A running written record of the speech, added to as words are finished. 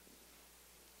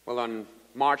Well, on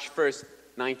March 1st,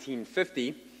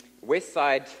 1950,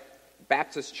 Westside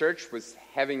Baptist Church was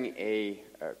having a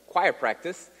choir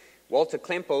practice. Walter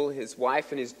Klempel, his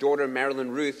wife, and his daughter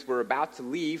Marilyn Ruth were about to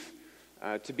leave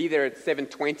to be there at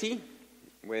 7:20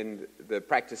 when the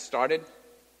practice started.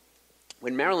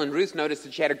 When Marilyn Ruth noticed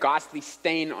that she had a ghastly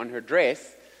stain on her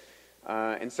dress,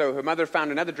 and so her mother found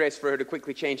another dress for her to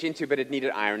quickly change into, but it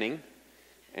needed ironing.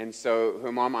 And so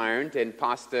her mom ironed, and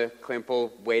Pastor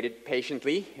Klempel waited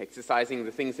patiently, exercising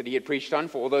the things that he had preached on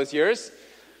for all those years,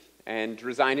 and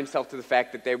resigned himself to the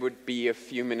fact that they would be a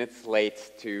few minutes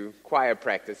late to choir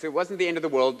practice. It wasn't the end of the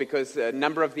world because a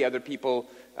number of the other people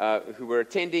who were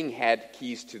attending had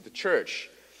keys to the church.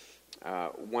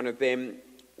 One of them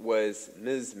was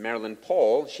Ms. Marilyn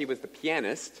Paul. She was the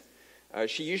pianist.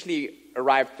 She usually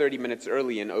arrived 30 minutes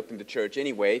early and opened the church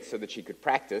anyway so that she could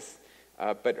practice.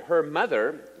 But her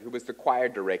mother, who was the choir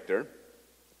director,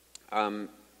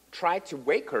 tried to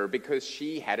wake her because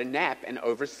she had a nap and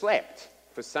overslept.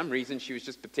 For some reason, she was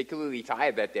just particularly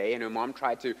tired that day, and her mom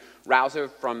tried to rouse her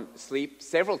from sleep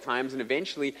several times and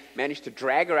eventually managed to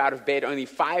drag her out of bed only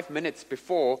 5 minutes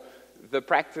before the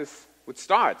practice would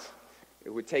start. It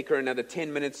would take her another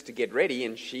 10 minutes to get ready,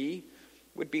 and she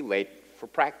would be late for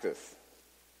practice.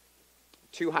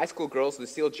 Two high school girls,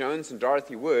 Lucille Jones and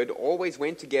Dorothy Wood, always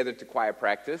went together to choir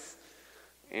practice.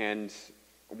 And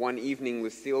one evening,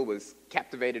 Lucille was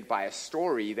captivated by a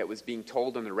story that was being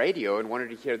told on the radio and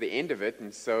wanted to hear the end of it.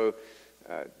 And so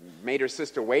made her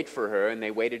sister wait for her, and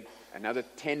they waited another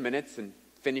 10 minutes and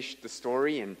finished the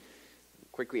story and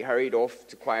quickly hurried off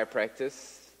to choir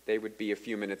practice. They would be a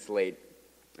few minutes late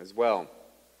as well.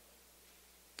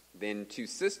 Then two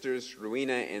sisters,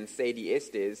 Rowena and Sadie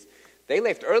Estes, they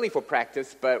left early for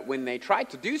practice, but when they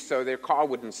tried to do so, their car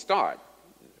wouldn't start.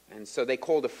 And so they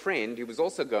called a friend who was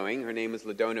also going. Her name was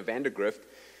Ladona Vandergrift.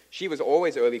 She was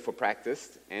always early for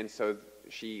practice, and so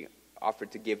she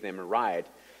offered to give them a ride.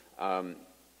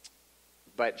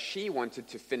 But she wanted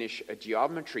to finish a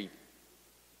geometry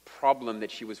problem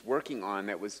that she was working on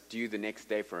that was due the next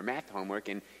day for her math homework,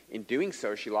 and in doing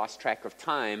so, she lost track of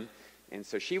time, and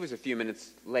so she was a few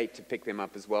minutes late to pick them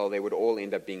up as well. They would all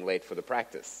end up being late for the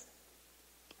practice.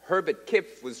 Herbert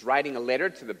Kipf was writing a letter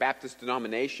to the Baptist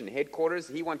denomination headquarters.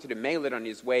 He wanted to mail it on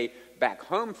his way back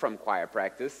home from choir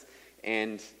practice,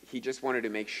 and he just wanted to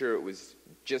make sure it was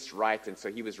just right, and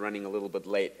so he was running a little bit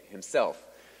late himself.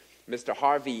 Mr.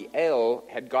 Harvey L.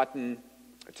 had gotten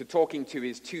to talking to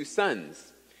his two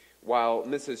sons, while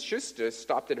Mrs. Schuster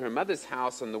stopped at her mother's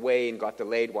house on the way and got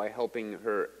delayed while helping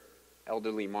her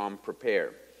elderly mom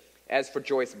prepare. As for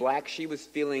Joyce Black, she was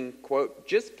feeling, quote,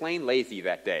 just plain lazy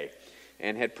that day,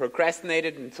 and had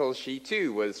procrastinated until she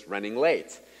too was running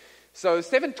late. So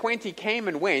 7:20 came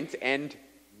and went, and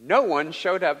no one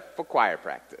showed up for choir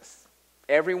practice.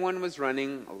 Everyone was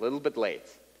running a little bit late.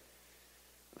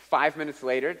 5 minutes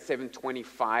later, at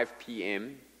 7:25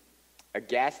 p.m., a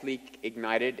gas leak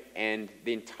ignited, and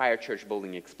the entire church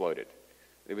building exploded.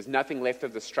 There was nothing left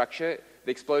of the structure.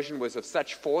 The explosion was of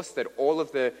such force that all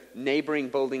of the neighboring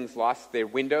buildings lost their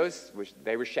windows, which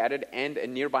they were shattered, and a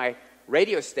nearby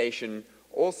radio station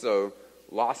also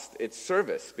lost its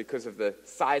service because of the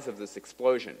size of this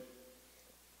explosion.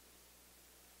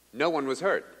 No one was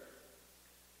hurt.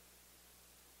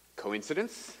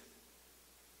 Coincidence?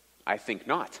 I think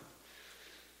not.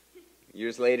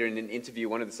 Years later, in an interview,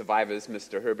 one of the survivors,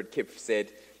 Mr. Herbert Kipf,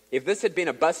 said, if this had been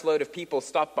a busload of people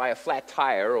stopped by a flat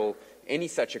tire or any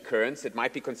such occurrence, it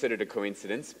might be considered a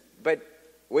coincidence. But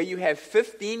where you have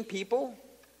 15 people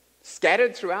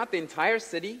scattered throughout the entire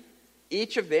city,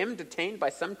 each of them detained by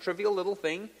some trivial little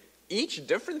thing, each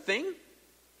different thing,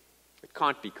 it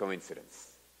can't be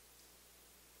coincidence.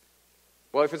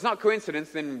 Well, if it's not coincidence,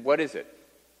 then what is it?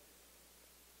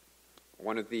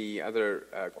 One of the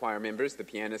other choir members, the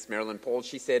pianist Marilyn Paul,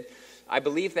 she said, I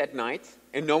believe that night,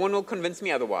 and no one will convince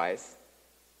me otherwise,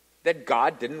 that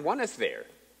God didn't want us there.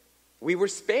 We were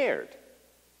spared,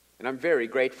 and I'm very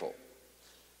grateful.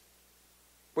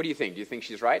 What do you think? Do you think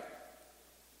she's right?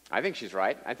 I think she's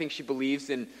right. I think she believes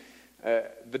in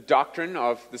the doctrine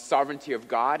of the sovereignty of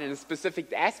God and a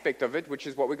specific aspect of it, which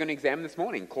is what we're going to examine this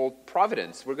morning, called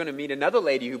providence. We're going to meet another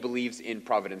lady who believes in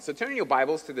providence. So turn your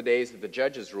Bibles to the days that the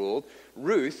judges ruled,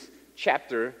 Ruth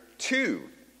chapter 2.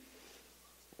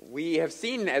 We have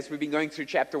seen, as we've been going through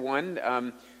chapter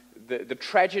 1, the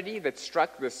tragedy that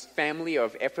struck this family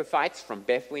of Ephrathites from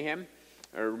Bethlehem.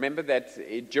 Remember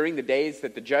that during the days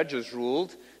that the judges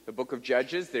ruled, the book of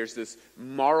Judges, there's this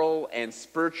moral and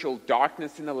spiritual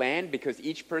darkness in the land because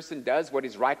each person does what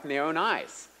is right in their own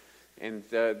eyes. And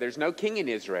there's no king in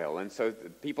Israel, and so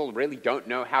people really don't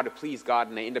know how to please God,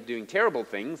 and they end up doing terrible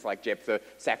things, like Jephthah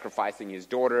sacrificing his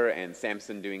daughter, and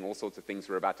Samson doing all sorts of things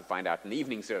we're about to find out in the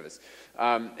evening service,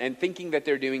 and thinking that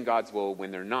they're doing God's will when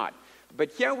they're not.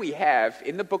 But here we have,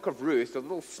 in the book of Ruth, a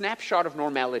little snapshot of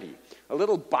normality, a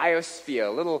little biosphere,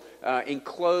 a little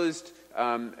enclosed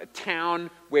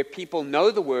town where people know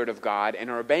the Word of God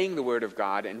and are obeying the Word of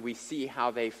God, and we see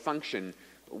how they function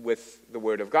with the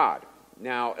Word of God.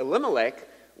 Now, Elimelech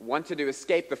wanted to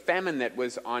escape the famine that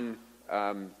was on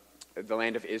the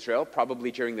land of Israel, probably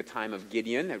during the time of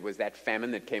Gideon. It was that famine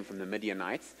that came from the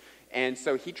Midianites. And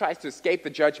so he tries to escape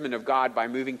the judgment of God by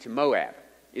moving to Moab,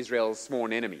 Israel's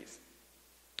sworn enemies.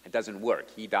 It doesn't work.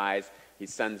 He dies,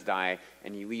 his sons die,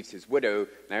 and he leaves his widow,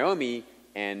 Naomi,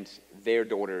 and their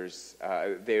daughters,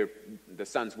 the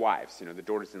sons' wives, the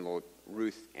daughters-in-law,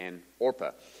 Ruth and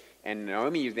Orpah. And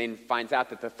Naomi then finds out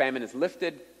that the famine is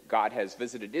lifted. God has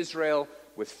visited Israel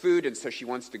with food, and so she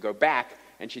wants to go back.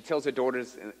 And she tells her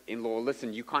daughters-in-law,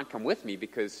 listen, you can't come with me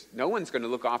because no one's going to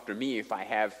look after me if I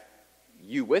have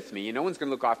you with me, and no one's going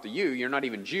to look after you. You're not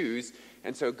even Jews.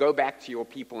 And so go back to your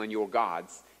people and your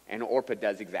gods. And Orpah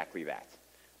does exactly that.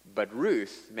 But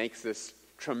Ruth makes this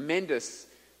tremendous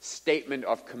statement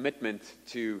of commitment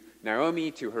to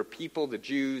Naomi, to her people, the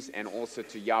Jews, and also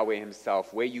to Yahweh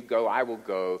himself. Where you go, I will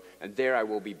go, and there I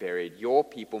will be buried. Your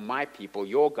people,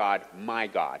 your God, my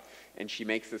God. And she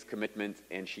makes this commitment,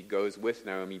 and she goes with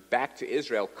Naomi back to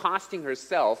Israel, casting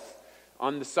herself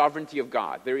on the sovereignty of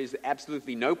God. There is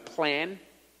absolutely no plan.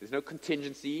 There's no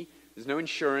contingency. There's no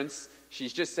insurance.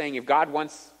 She's just saying, if God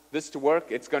wants this to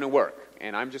work, it's going to work.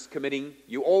 And I'm just committing.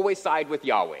 You always side with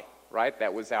Yahweh. Right?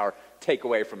 That was our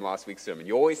takeaway from last week's sermon.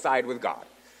 You always side with God.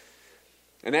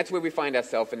 And that's where we find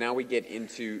ourselves, and now we get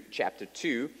into chapter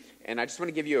 2. And I just want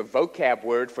to give you a vocab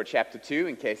word for chapter 2,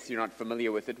 in case you're not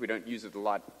familiar with it. We don't use it a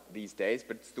lot these days,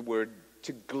 but it's the word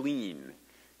to glean.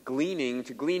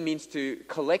 To glean means to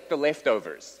collect the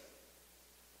leftovers.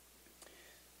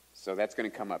 So that's going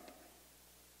to come up.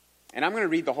 And I'm going to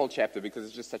read the whole chapter because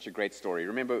it's just such a great story.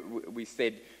 Remember, we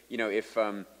said,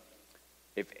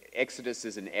 if Exodus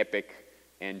is an epic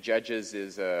and Judges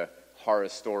is a horror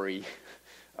story,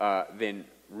 then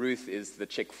Ruth is the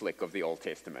chick flick of the Old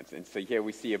Testament. And so here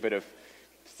we see a bit of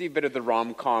the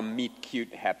rom-com meet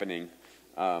cute happening,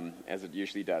 as it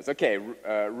usually does. Okay,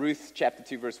 Ruth chapter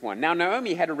 2 verse 1. Now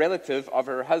Naomi had a relative of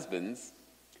her husband's,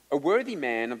 a worthy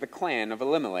man of the clan of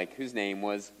Elimelech, whose name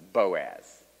was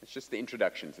Boaz. It's just the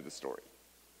introduction to the story.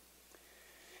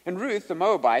 And Ruth the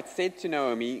Moabite said to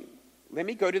Naomi, let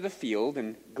me go to the field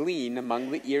and glean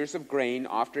among the ears of grain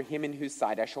after him in whose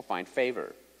sight I shall find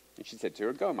favor. And she said to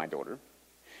her, go, my daughter.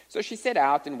 So she set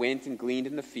out and went and gleaned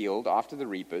in the field after the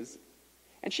reapers.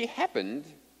 And she happened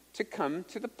to come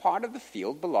to the part of the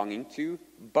field belonging to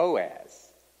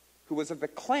Boaz, who was of the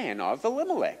clan of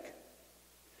Elimelech.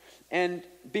 And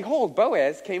behold,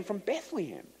 Boaz came from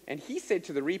Bethlehem. And he said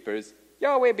to the reapers,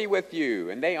 Yahweh be with you.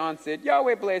 And they answered,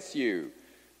 Yahweh bless you.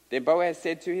 Then Boaz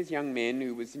said to his young men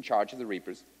who was in charge of the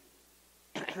reapers,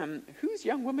 whose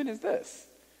young woman is this?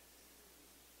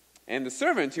 And the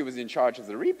servant who was in charge of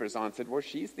the reapers answered, well,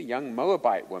 she's the young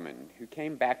Moabite woman who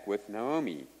came back with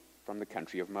Naomi from the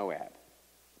country of Moab.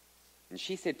 And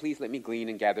she said, please let me glean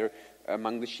and gather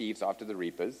among the sheaves after the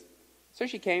reapers. So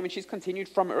she came, and she's continued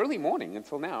from early morning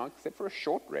until now, except for a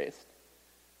short rest.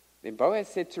 Then Boaz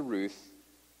said to Ruth,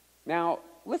 now,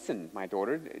 listen, my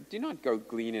daughter, do not go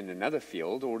glean in another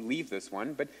field or leave this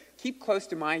one, but keep close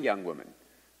to my young women.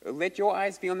 Let your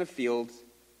eyes be on the fields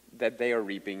that they are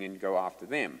reaping and go after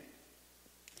them.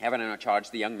 Haven't I not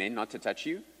charged the young men not to touch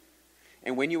you?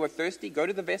 And when you are thirsty, go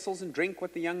to the vessels and drink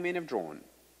what the young men have drawn.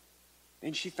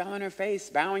 Then she fell on her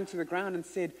face, bowing to the ground, and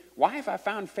said, why have I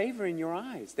found favor in your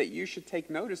eyes, that you should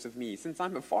take notice of me, since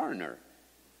I'm a foreigner?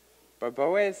 But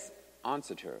Boaz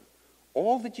answered her,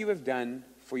 all that you have done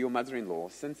for your mother-in-law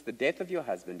since the death of your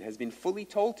husband has been fully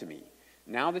told to me,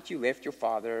 now that you left your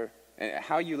father,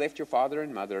 how you left your father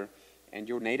and mother and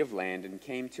your native land and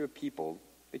came to a people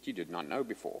that you did not know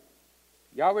before.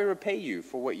 Yahweh repay you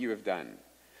for what you have done,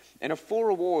 and a full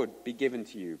reward be given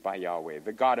to you by Yahweh,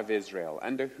 the God of Israel,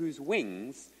 under whose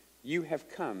wings you have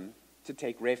come to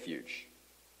take refuge.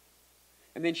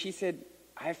 And then she said,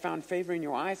 I have found favor in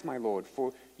your eyes, my Lord,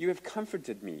 for you have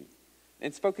comforted me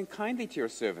and spoken kindly to your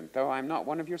servant, though I am not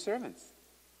one of your servants.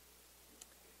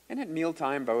 And at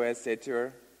mealtime Boaz said to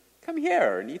her, come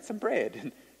here and eat some bread,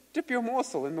 and dip your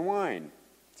morsel in the wine.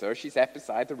 So she sat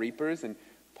beside the reapers, and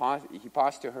he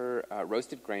passed to her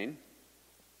roasted grain.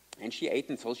 And she ate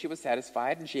until she was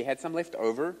satisfied, and she had some left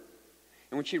over.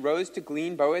 And when she rose to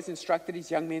glean, Boaz instructed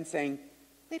his young men, saying,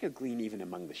 let her glean even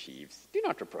among the sheaves. Do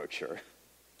not reproach her.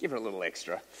 Give her a little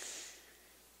extra.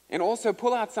 And also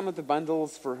pull out some of the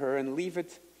bundles for her and leave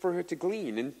it for her to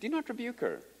glean, and do not rebuke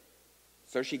her.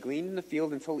 So she gleaned in the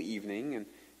field until evening, and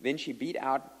then she beat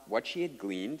out what she had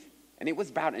gleaned, and it was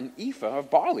about an ephah of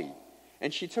barley.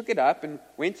 And she took it up and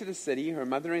went to the city. Her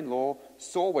mother-in-law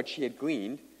saw what she had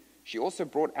gleaned. She also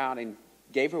brought out and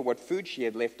gave her what food she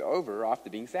had left over after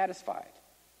being satisfied.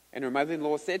 And her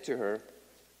mother-in-law said to her,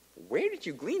 "Where did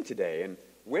you glean today, and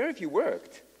where have you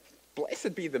worked?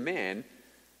 Blessed be the man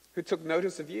who took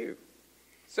notice of you."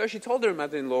 So she told her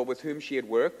mother-in-law with whom she had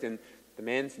worked, and the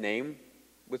man's name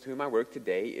with whom I work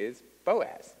today is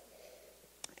Boaz.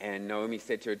 And Naomi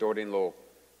said to her daughter-in-law,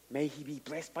 "May he be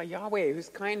blessed by Yahweh, whose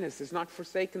kindness has not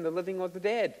forsaken the living or the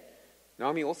dead."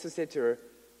 Naomi also said to her,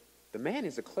 "The man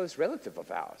is a close relative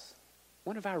of ours,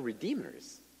 one of our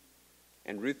redeemers."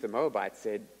 And Ruth the Moabite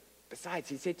said, "Besides,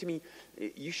 he said to me,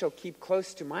 'You shall keep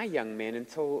close to my young men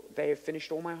until they have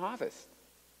finished all my harvest.'"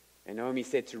 And Naomi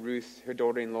said to Ruth, her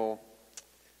daughter-in-law,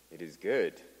 "It is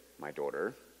good, my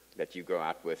daughter, that you go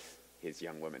out with his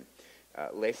young women,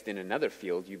 lest in another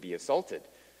field you be assaulted."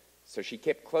 So she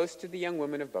kept close to the young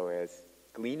women of Boaz,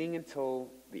 gleaning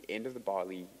until the end of the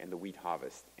barley and the wheat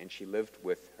harvest, and she lived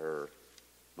with her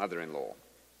mother-in-law.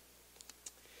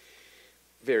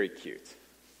 Very cute,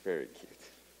 very cute.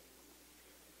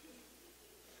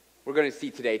 We're going to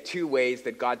see today 2 ways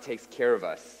that God takes care of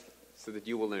us so that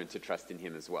you will learn to trust in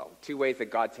him as well. 2 ways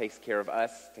that God takes care of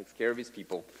us, takes care of his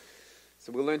people.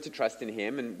 So we'll learn to trust in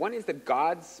him. And one is that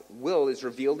God's will is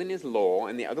revealed in his law,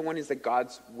 and the other one is that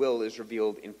God's will is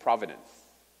revealed in providence.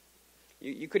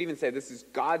 You could even say this is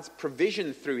God's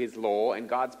provision through his law and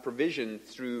God's provision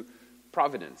through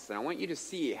providence. And I want you to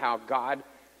see how God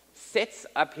sets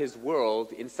up his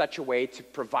world in such a way to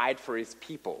provide for his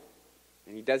people.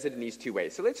 And he does it in these 2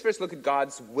 ways. So let's first look at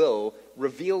God's will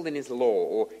revealed in his law,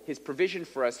 or his provision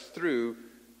for us through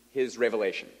his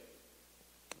revelation.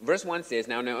 Verse 1 says,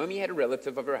 "Now Naomi had a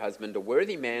relative of her husband, a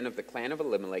worthy man of the clan of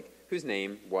Elimelech, whose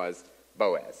name was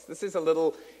Boaz." This is a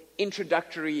little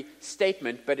introductory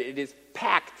statement, but it is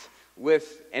packed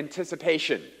with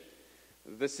anticipation.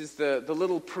 This is the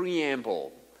little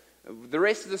preamble. The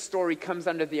rest of the story comes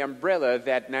under the umbrella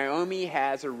that Naomi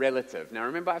has a relative. Now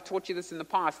remember, I've taught you this in the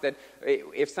past, that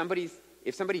if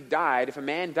somebody died, if a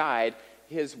man died,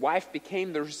 his wife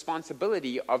became the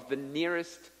responsibility of the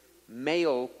nearest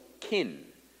male kin.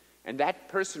 And that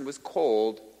person was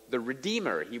called the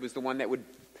Redeemer. He was the one that would,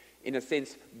 in a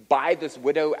sense, buy this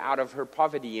widow out of her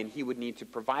poverty, and he would need to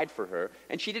provide for her.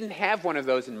 And she didn't have one of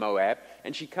those in Moab,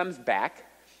 and she comes back.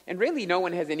 And really no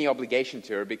one has any obligation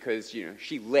to her because,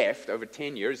 she left over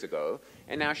 10 years ago,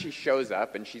 and now she shows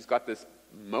up, and she's got this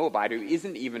Moabite who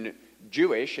isn't even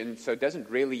Jewish, and so doesn't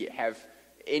really have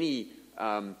any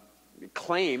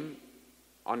claim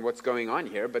on what's going on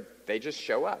here, but they just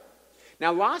show up.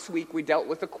 Now, last week we dealt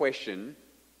with the question,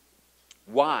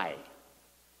 why?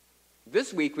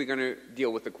 This week we're going to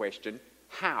deal with the question,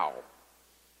 how?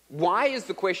 Why is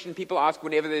the question people ask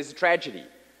whenever there's a tragedy.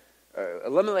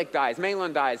 Elimelech dies,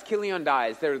 Mahlon dies, Chilion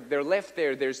dies, they're left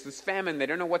there, there's this famine, they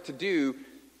don't know what to do,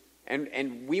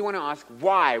 and we want to ask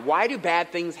why? Why do bad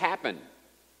things happen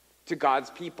to God's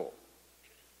people?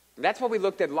 And that's what we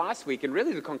looked at last week, and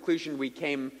really the conclusion we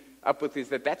came up with is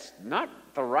that that's not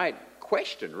the right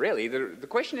question, really. The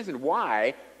question isn't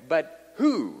why, but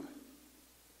who?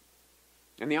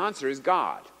 And the answer is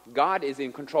God. God is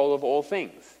in control of all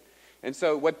things. And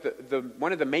so what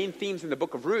one of the main themes in the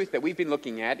book of Ruth that we've been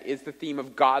looking at is the theme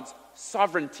of God's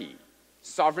sovereignty.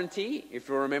 Sovereignty, if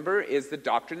you remember, is the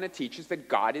doctrine that teaches that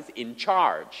God is in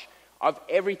charge of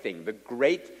everything, the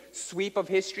great sweep of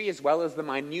history as well as the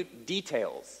minute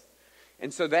details.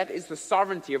 And so that is the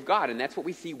sovereignty of God, and that's what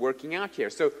we see working out here.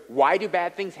 So why do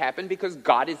bad things happen? Because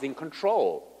God is in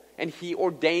control, and he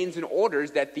ordains and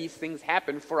orders that these things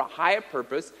happen for a higher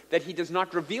purpose that he does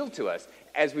not reveal to us,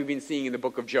 as we've been seeing in the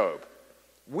book of Job.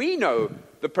 We know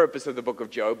the purpose of the book of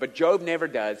Job, but Job never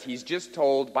does. He's just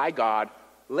told by God,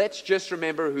 let's just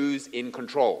remember who's in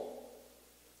control.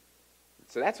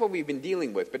 So that's what we've been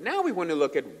dealing with. But now we want to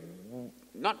look at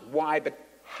not why, but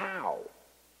how.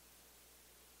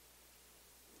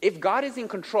 If God is in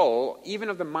control, even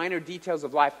of the minor details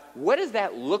of life, what does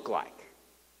that look like?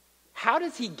 How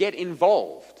does he get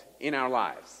involved in our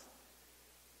lives?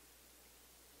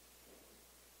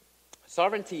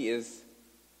 Sovereignty is,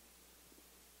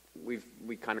 we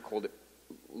kind of called it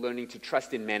learning to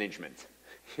trust in management.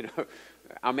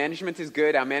 Our management is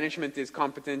good, our management is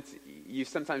competent. You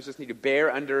sometimes just need to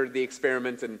bear under the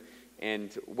experiment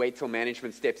and wait till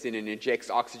management steps in and injects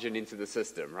oxygen into the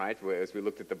system, right? As we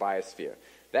looked at the biosphere.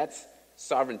 That's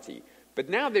sovereignty. But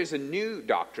now there's a new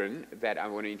doctrine that I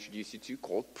want to introduce you to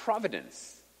called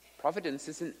providence. Providence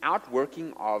is an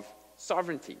outworking of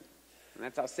sovereignty. And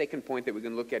that's our second point that we're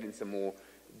going to look at in some more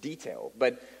detail.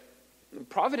 But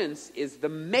providence is the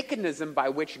mechanism by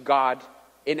which God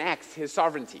enacts his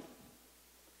sovereignty.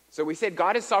 So we said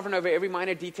God is sovereign over every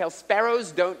minor detail.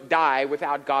 Sparrows don't die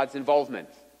without God's involvement.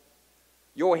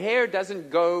 Your hair doesn't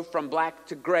go from black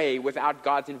to gray without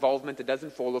God's involvement. It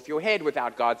doesn't fall off your head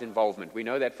without God's involvement. We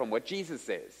know that from what Jesus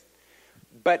says.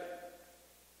 But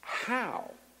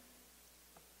how?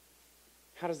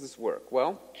 How does this work?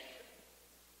 Well,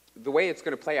 the way it's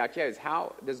going to play out here is,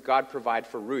 how does God provide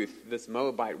for Ruth, this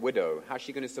Moabite widow? How's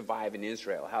she going to survive in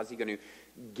Israel? How's he going to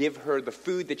give her the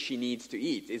food that she needs to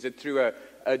eat? Is it through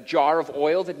a jar of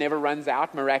oil that never runs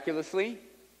out miraculously?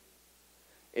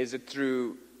 Is it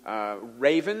through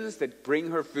ravens that bring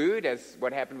her food, as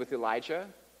what happened with Elijah?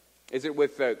 Is it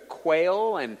with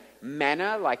quail and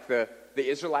manna like the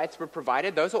Israelites were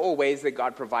provided? Those are all ways that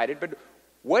God provided. But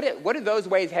what do those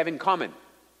ways have in common?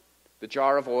 The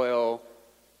jar of oil,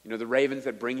 the ravens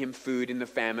that bring him food in the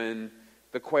famine,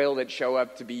 the quail that show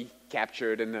up to be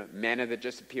captured, and the manna that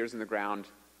just appears in the ground.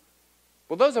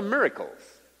 Well, those are miracles.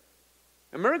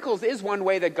 And miracles is one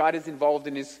way that God is involved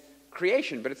in his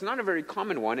creation, but it's not a very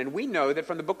common one. And we know that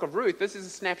from the book of Ruth, this is a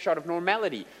snapshot of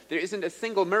normality. There isn't a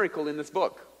single miracle in this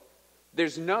book.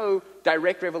 There's no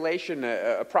direct revelation,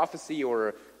 a prophecy,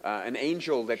 or an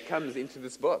angel that comes into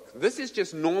this book. This is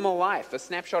just normal life, a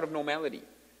snapshot of normality.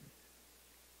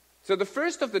 So the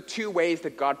first of the two ways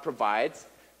that God provides,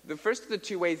 the first of the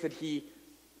two ways that he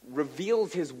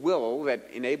reveals his will that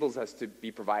enables us to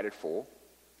be provided for,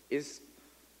 is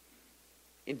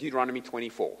in Deuteronomy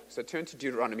 24. So turn to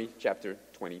Deuteronomy chapter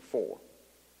 24.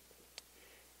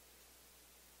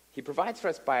 He provides for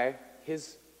us by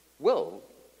his will,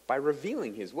 by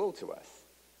revealing his will to us.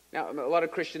 Now, a lot of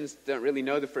Christians don't really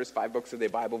know the first 5 books of their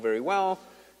Bible very well.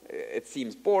 It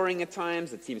seems boring at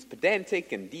times. It seems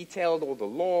pedantic and detailed, all the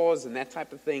laws and that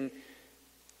type of thing,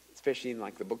 especially in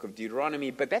like the book of Deuteronomy.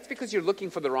 But that's because you're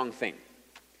looking for the wrong thing.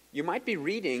 You might be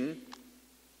reading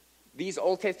these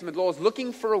Old Testament laws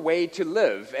looking for a way to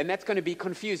live, and that's going to be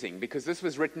confusing, because this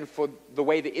was written for the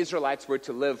way the Israelites were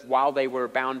to live while they were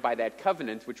bound by that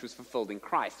covenant, which was fulfilled in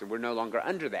Christ, and we're no longer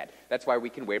under that. That's why we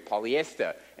can wear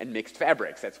polyester and mixed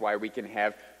fabrics. That's why we can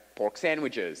have pork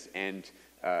sandwiches and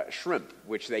shrimp,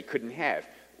 which they couldn't have.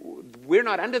 We're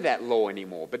not under that law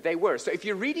anymore, but they were. So if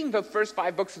you're reading the first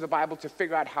 5 books of the Bible to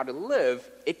figure out how to live,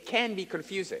 it can be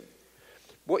confusing.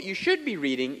 What you should be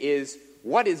reading is,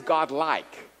 what is God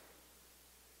like?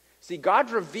 See, God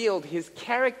revealed his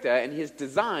character and his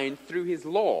design through his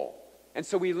law. And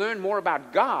so we learn more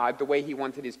about God, the way he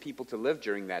wanted his people to live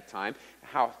during that time,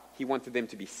 how he wanted them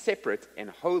to be separate and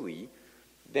holy,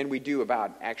 than we do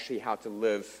about actually how to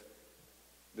live,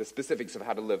 the specifics of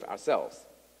how to live ourselves.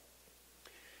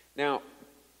 Now,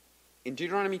 in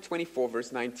Deuteronomy 24,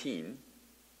 verse 19,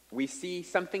 we see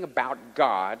something about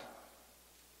God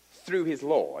through his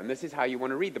law. And this is how you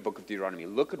want to read the book of Deuteronomy.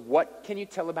 Look at what can you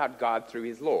tell about God through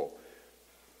his law.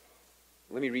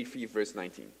 Let me read for you verse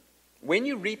 19. When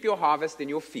you reap your harvest in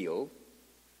your field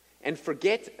and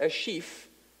forget a sheaf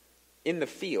in the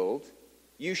field,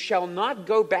 you shall not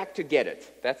go back to get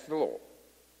it. That's the law.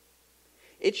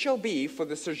 It shall be for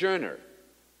the sojourner,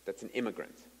 that's an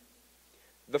immigrant,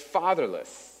 the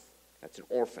fatherless, that's an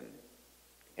orphan,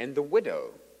 and the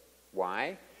widow.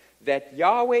 Why? That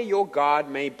Yahweh your God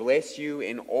may bless you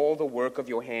in all the work of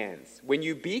your hands. When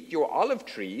you beat your olive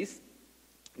trees,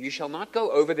 you shall not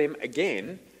go over them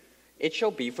again. It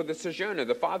shall be for the sojourner,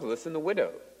 the fatherless, and the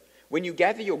widow. When you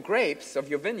gather your grapes of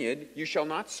your vineyard, you shall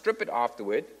not strip it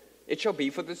afterward. It shall be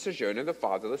for the sojourner, the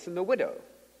fatherless, and the widow.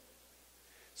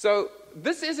 So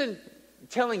this isn't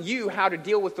telling you how to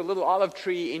deal with the little olive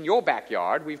tree in your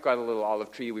backyard. We've got a little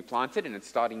olive tree we planted, and it's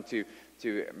starting to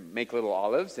make little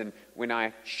olives. And when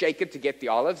I shake it to get the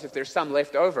olives, if there's some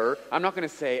left over, I'm not going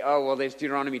to say, oh, well, there's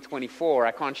Deuteronomy 24.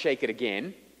 I can't shake it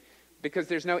again, because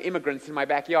there's no immigrants in my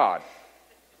backyard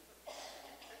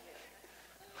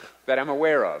that I'm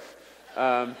aware of.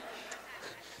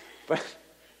 But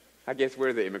I guess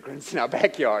we're the immigrants in our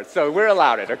backyard, so we're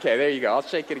allowed it. Okay, there you go. I'll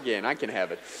shake it again. I can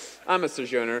have it. I'm a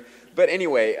sojourner. But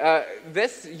anyway,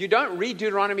 you don't read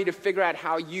Deuteronomy to figure out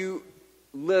how you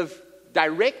live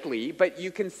directly, but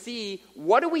you can see,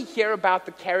 what do we hear about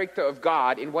the character of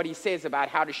God in what he says about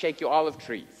how to shake your olive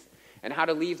trees and how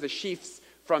to leave the sheaves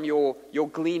from your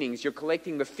gleanings. You're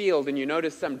collecting the field and you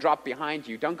notice some drop behind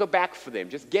you. Don't go back for them.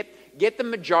 Just get the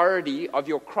majority of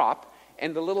your crop,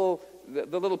 and the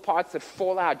little parts that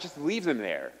fall out, just leave them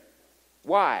there.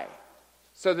 Why?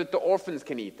 So that the orphans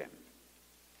can eat them.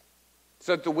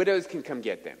 so that the widows can come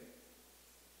get them.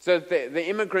 So that the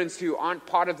immigrants who aren't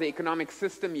part of the economic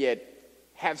system yet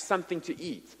have something to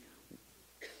eat.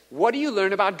 What do you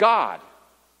learn about God?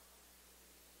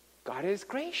 God is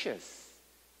gracious.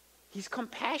 He's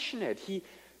compassionate.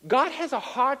 God has a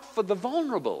heart for the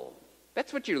vulnerable.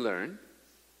 That's what you learn.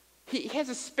 He has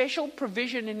a special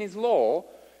provision in His law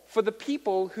for the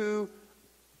people who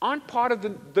aren't part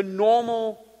of the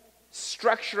normal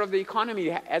structure of the economy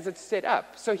as it's set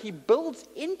up. So He builds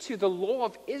into the law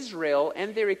of Israel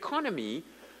and their economy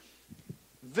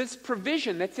this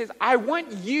provision that says, I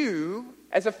want you,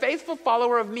 as a faithful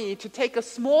follower of me, to take a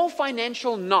small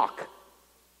financial knock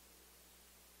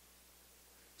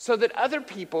so that other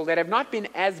people that have not been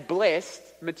as blessed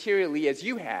materially as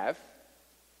you have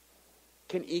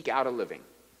can eke out a living.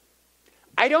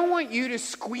 I don't want you to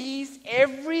squeeze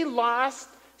every last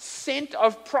cent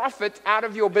of profit out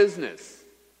of your business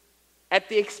at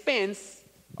the expense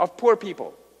of poor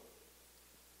people.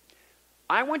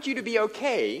 I want you to be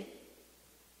okay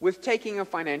with taking a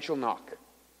financial knock.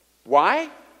 Why?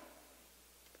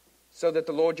 So that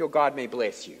the Lord your God may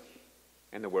bless you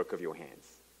and the work of your hands.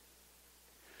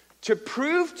 To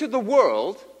prove to the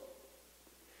world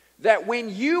that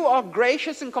when you are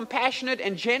gracious and compassionate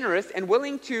and generous and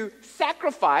willing to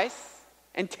sacrifice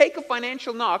and take a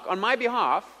financial knock on my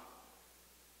behalf,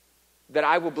 that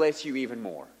I will bless you even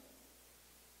more.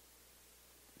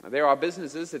 Now, there are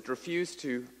businesses that refuse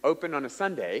to open on a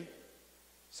Sunday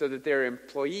so that their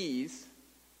employees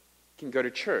can go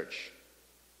to church.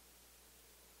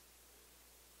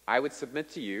 I would submit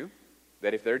to you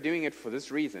that if they're doing it for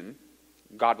this reason,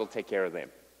 God will take care of them,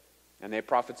 and their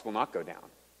profits will not go down.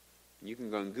 You can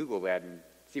go and Google that and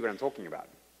see what I'm talking about.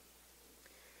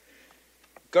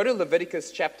 Go to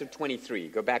Leviticus chapter 23.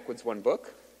 Go backwards one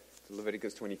book to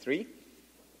Leviticus 23.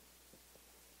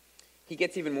 He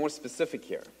gets even more specific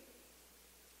here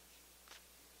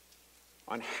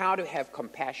on how to have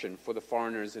compassion for the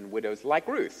foreigners and widows like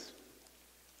Ruth.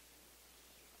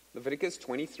 Leviticus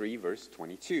 23, verse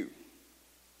 22.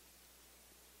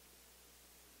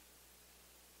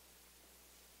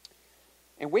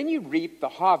 And when you reap the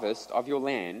harvest of your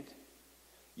land,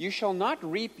 you shall not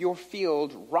reap your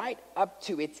field right up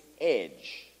to its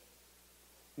edge,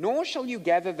 nor shall you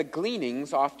gather the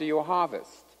gleanings after your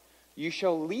harvest. You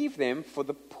shall leave them for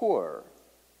the poor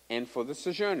and for the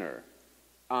sojourner.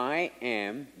 I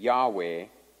am Yahweh,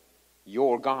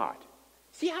 your God.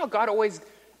 See how God always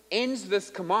ends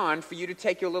this command for you to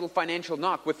take your little financial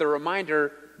knock with a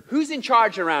reminder, who's in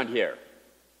charge around here?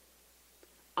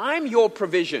 I'm your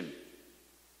provision.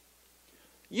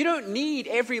 You don't need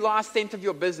every last cent of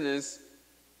your business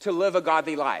to live a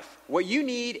godly life. What you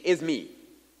need is me.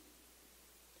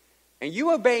 And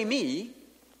you obey me,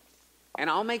 and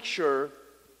I'll make sure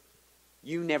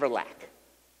you never lack.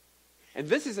 And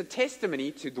this is a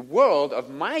testimony to the world of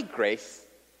my grace,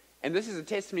 and this is a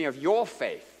testimony of your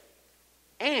faith.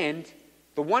 And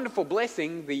the wonderful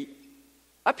blessing, the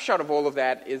upshot of all of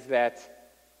that is that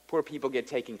poor people get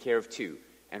taken care of too.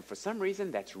 And for some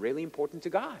reason, that's really important to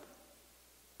God.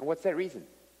 And what's that reason?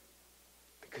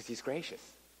 Because He's gracious.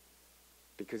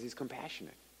 Because He's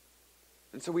compassionate.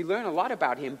 And so we learn a lot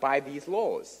about Him by these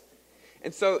laws.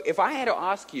 And so if I had to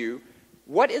ask you,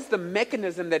 what is the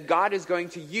mechanism that God is going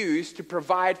to use to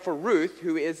provide for Ruth,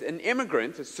 who is an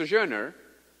immigrant, a sojourner,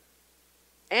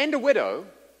 and a widow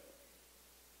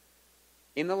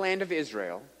in the land of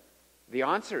Israel? The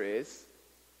answer is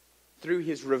through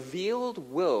His revealed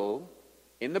will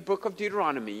in the book of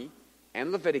Deuteronomy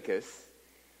and Leviticus,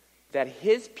 that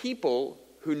His people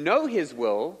who know His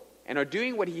will and are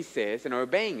doing what He says and are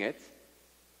obeying it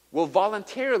will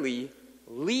voluntarily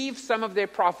leave some of their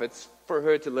profits for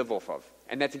her to live off of.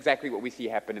 And that's exactly what we see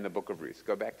happen in the book of Ruth.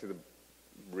 Go back to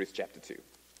Ruth chapter 2.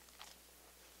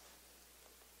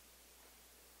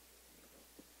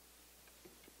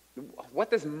 What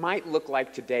this might look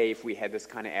like today if we had this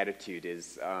kind of attitude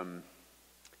is,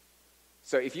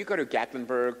 so if you go to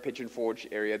Gatlinburg, Pigeon Forge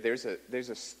area, there's a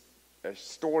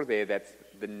store there that's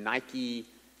the Nike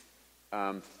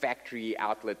factory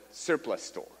outlet surplus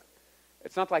store.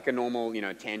 It's not like a normal,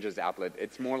 Tangiers outlet.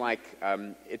 It's more like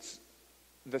it's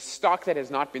the stock that has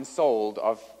not been sold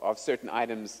of certain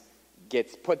items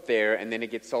gets put there, and then it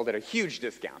gets sold at a huge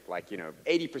discount, like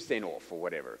 80% off or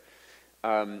whatever.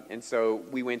 And so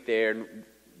we went there and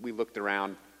we looked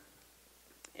around.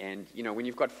 And, when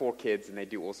you've got 4 kids and they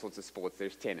do all sorts of sports,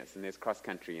 there's tennis and there's cross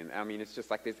country. And it's just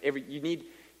like you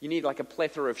need like a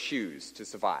plethora of shoes to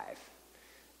survive.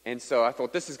 And so I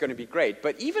thought, this is going to be great.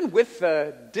 But even with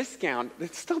the discount,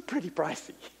 it's still pretty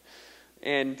pricey.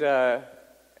 And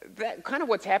that kind of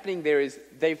what's happening there is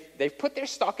they've put their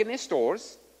stock in their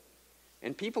stores.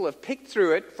 And people have picked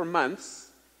through it for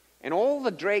months, and all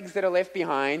the dregs that are left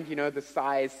behind, the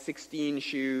size 16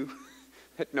 shoe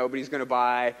that nobody's going to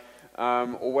buy,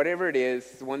 or whatever it is,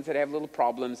 the ones that have little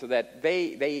problems, so that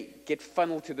they get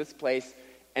funneled to this place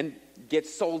and get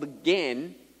sold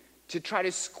again to try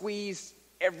to squeeze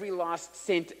every last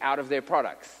cent out of their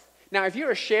products. Now, if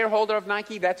you're a shareholder of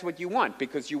Nike, that's what you want,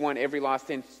 because you want every last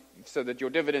cent so that your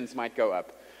dividends might go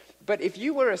up. But if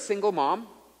you were a single mom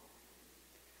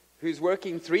who's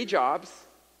working 3 jobs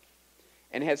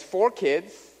and has 4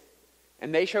 kids,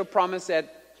 and they show promise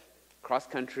at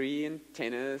cross-country and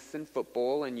tennis and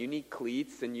football, and you need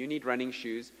cleats and you need running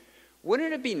shoes,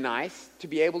 wouldn't it be nice to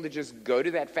be able to just go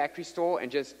to that factory store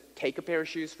and just take a pair of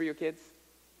shoes for your kids?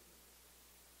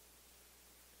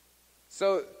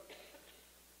 So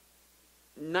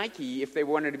Nike, if they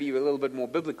wanted to be a little bit more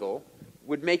biblical,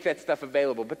 would make that stuff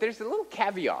available. But there's a little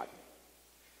caveat.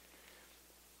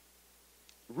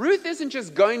 Ruth isn't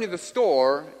just going to the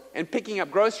store and picking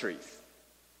up groceries.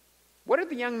 What did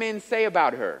the young men say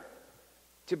about her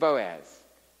to Boaz?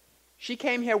 She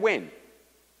came here when?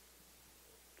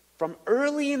 From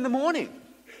early in the morning.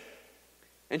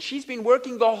 And she's been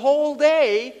working the whole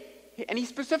day, and he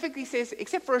specifically says,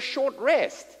 except for a short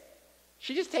rest.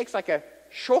 She just takes like a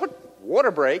short water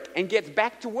break and gets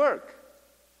back to work.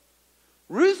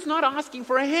 Ruth's not asking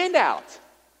for a handout.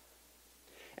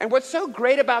 And what's so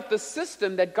great about the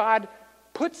system that God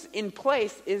puts in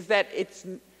place is that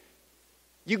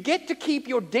you get to keep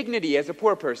your dignity as a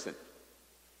poor person.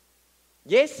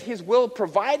 Yes, His will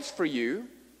provides for you,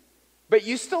 but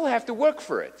you still have to work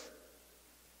for it.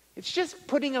 It's just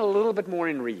putting it a little bit more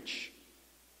in reach.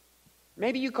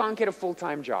 Maybe you can't get a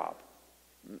full-time job.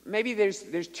 Maybe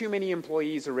there's too many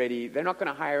employees already. They're not going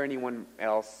to hire anyone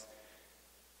else.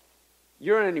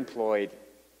 You're unemployed.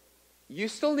 You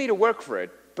still need to work for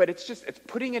it, but it's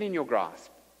putting it in your grasp.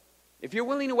 If you're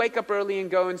willing to wake up early and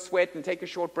go and sweat and take a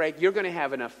short break, you're going to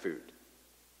have enough food.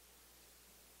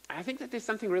 I think that there's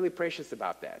something really precious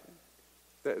about that.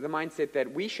 The mindset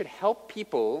that we should help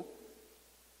people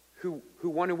who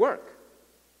want to work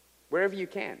wherever you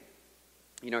can.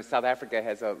 South Africa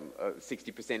has a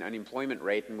 60% unemployment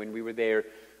rate, and when we were there,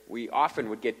 we often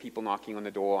would get people knocking on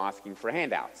the door asking for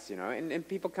handouts, and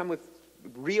people come with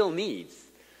real needs.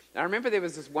 I remember there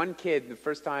was this one kid, the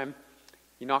first time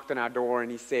he knocked on our door,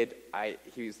 and he said,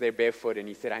 he was there barefoot, and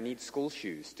he said, I need school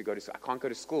shoes to go to school. I can't go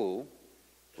to school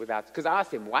without, because I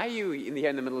asked him, why are you here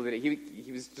in the middle of the day?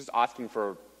 He was just asking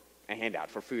for a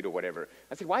handout for food or whatever.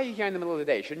 I said, why are you here in the middle of the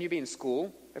day? Shouldn't you be in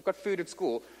school? I've got food at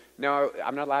school. No,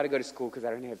 I'm not allowed to go to school because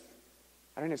I don't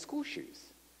have school shoes.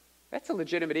 That's a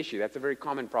legitimate issue. That's a very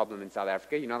common problem in South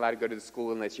Africa. You're not allowed to go to the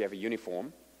school unless you have a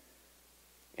uniform.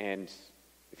 And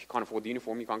if you can't afford the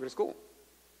uniform, you can't go to school.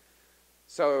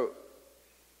 So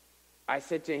I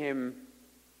said to him,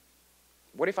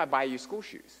 what if I buy you school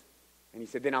shoes? And he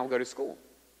said, then I'll go to school.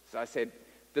 So I said,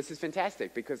 this is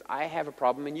fantastic because I have a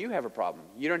problem and you have a problem.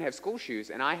 You don't have school shoes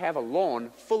and I have a lawn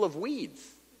full of weeds.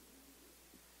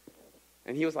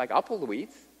 And he was like, I'll pull the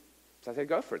weeds. So I said,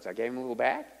 go for it. So I gave him a little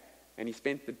bag, and he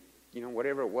spent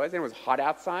whatever it was. And it was hot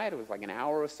outside. It was like an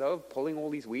hour or so of pulling all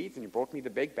these weeds, and he brought me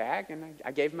the big bag, and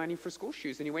I gave him money for school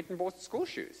shoes, and he went and bought school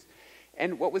shoes.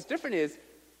 And what was different is,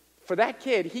 for that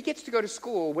kid, he gets to go to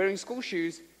school wearing school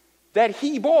shoes that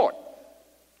he bought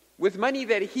with money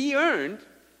that he earned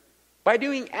by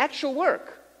doing actual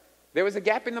work. There was a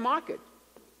gap in the market.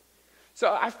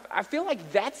 So I feel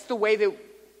like that's the way that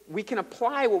we can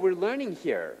apply what we're learning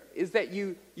here, is that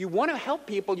you want to help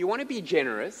people, you want to be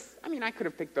generous. I mean, I could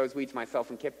have picked those weeds myself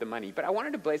and kept the money, but I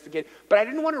wanted to bless the kid, but I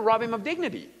didn't want to rob him of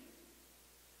dignity.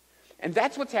 And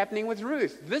that's what's happening with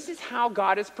Ruth. This is how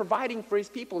God is providing for His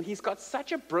people. He's got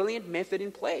such a brilliant method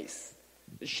in place.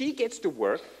 She gets to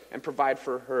work and provide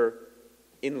for her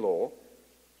in-law,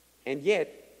 and yet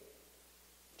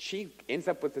she ends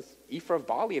up with this ephah of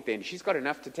barley at the end. She's got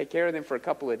enough to take care of them for a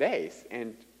couple of days,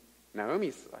 and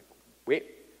Naomi's like,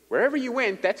 wherever you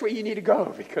went, that's where you need to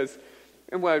go.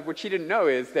 And what she didn't know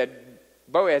is that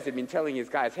Boaz had been telling his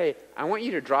guys, hey, I want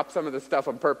you to drop some of the stuff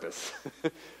on purpose.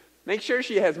 Make sure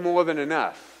she has more than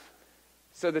enough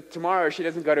so that tomorrow she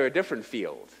doesn't go to a different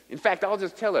field. In fact, I'll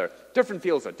just tell her, different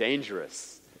fields are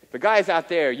dangerous. The guys out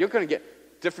there, you're going to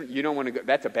get different, you don't want to go,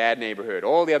 that's a bad neighborhood.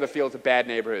 All the other fields are bad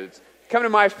neighborhoods. Come to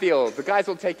my field. The guys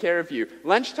will take care of you.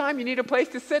 Lunchtime, you need a place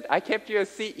to sit? I kept you a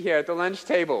seat here at the lunch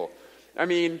table. I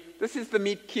mean, this is the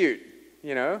meet cute,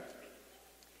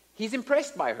 He's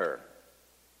impressed by her.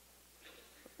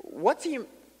 What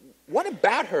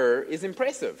about her is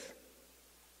impressive?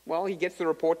 Well, he gets the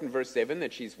report in verse 7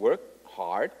 that she's worked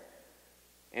hard.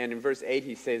 And in verse 8,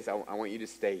 he says, I want you to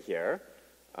stay here.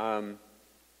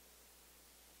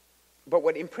 But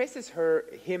what impresses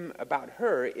him about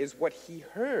her is what he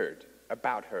heard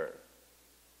about her.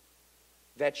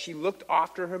 That she looked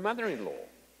after her mother-in-law.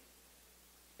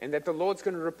 And that the Lord's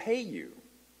going to repay you.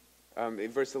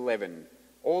 In verse 11,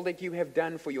 all that you have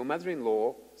done for your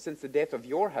mother-in-law since the death of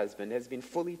your husband has been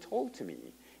fully told to me.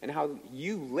 And how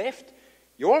you left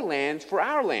your land for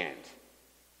our land.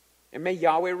 And may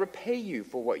Yahweh repay you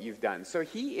for what you've done. So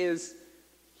he is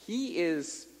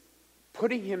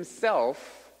putting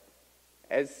himself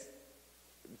as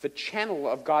the channel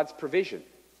of God's provision.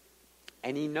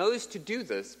 And he knows to do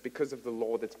this because of the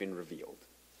law that's been revealed.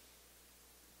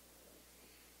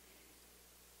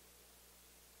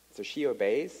 So she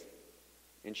obeys,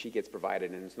 and she gets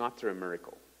provided, and it's not through a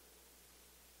miracle.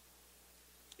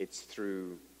 It's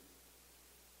through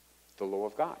the law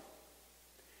of God.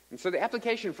 And so the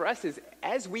application for us is,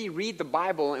 as we read the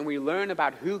Bible and we learn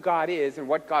about who God is and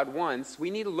what God wants, we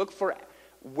need to look for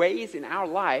ways in our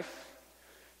life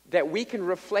that we can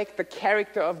reflect the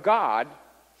character of God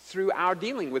through our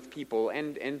dealing with people.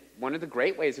 And one of the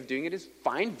great ways of doing it is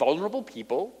find vulnerable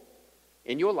people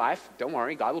in your life. Don't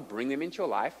worry, God will bring them into your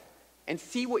life. And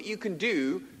see what you can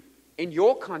do in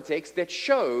your context that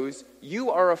shows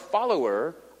you are a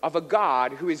follower of a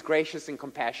God who is gracious and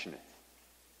compassionate.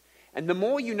 And the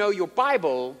more you know your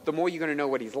Bible, the more you're going to know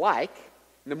what he's like.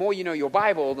 And the more you know your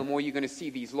Bible, the more you're going to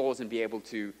see these laws and be able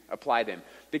to apply them.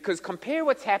 Because compare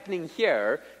what's happening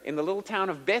here in the little town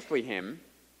of Bethlehem,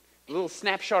 a little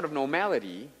snapshot of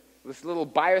normality, this little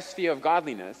biosphere of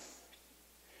godliness,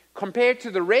 compared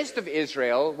to the rest of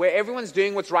Israel, where everyone's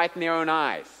doing what's right in their own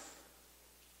eyes.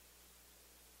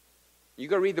 You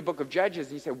go read the book of Judges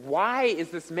and you say, why is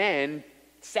this man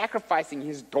sacrificing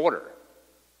his daughter?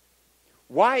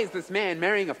 Why is this man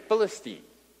marrying a Philistine?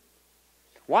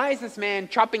 Why is this man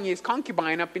chopping his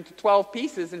concubine up into 12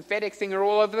 pieces and FedExing her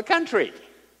all over the country?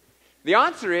 The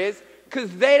answer is, because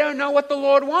they don't know what the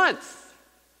Lord wants.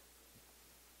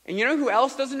 And you know who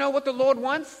else doesn't know what the Lord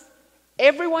wants?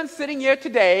 Everyone sitting here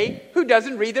today who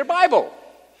doesn't read their Bible.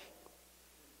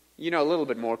 You know a little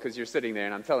bit more because you're sitting there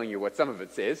and I'm telling you what some of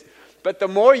it says. But the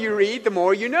more you read, the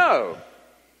more you know.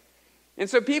 And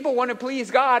so people want to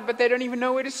please God, but they don't even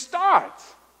know where to start.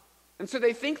 And so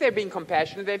they think they're being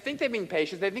compassionate, they think they're being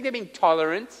patient, they think they're being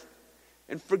tolerant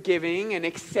and forgiving and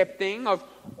accepting of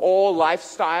all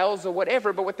lifestyles or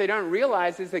whatever. But what they don't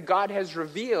realize is that God has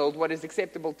revealed what is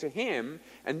acceptable to him.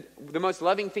 And the most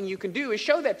loving thing you can do is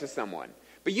show that to someone.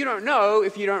 But you don't know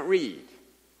if you don't read.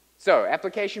 So,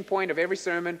 application point of every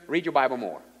sermon, read your Bible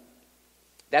more.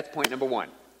 That's point number one.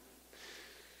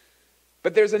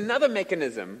 But there's another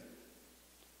mechanism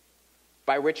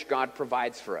by which God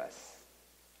provides for us.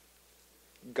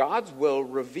 God's will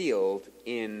revealed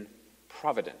in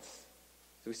providence.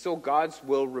 So we saw God's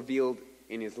will revealed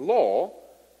in his law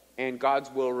and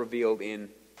God's will revealed in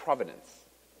providence.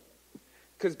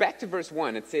 Because back to verse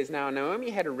 1, it says, now Naomi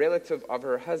had a relative of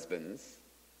her husband's,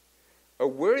 a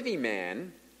worthy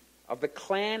man of the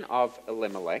clan of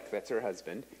Elimelech, that's her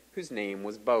husband, whose name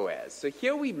was Boaz. So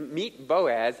here we meet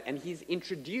Boaz, and he's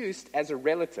introduced as a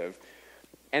relative.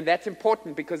 And that's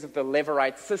important because of the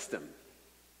Levirate system,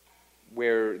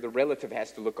 where the relative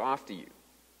has to look after you.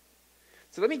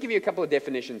 So let me give you a couple of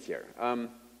definitions here.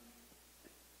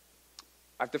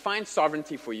 I've defined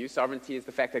sovereignty for you. Sovereignty is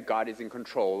the fact that God is in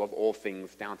control of all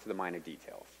things down to the minor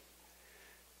details.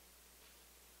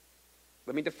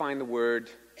 Let me define the word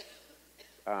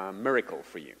miracle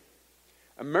for you.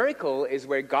 A miracle is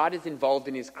where God is involved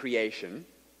in his creation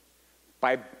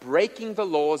by breaking the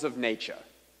laws of nature.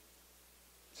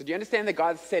 So do you understand that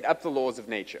God set up the laws of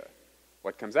nature?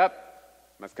 What comes up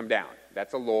must come down.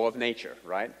 That's a law of nature,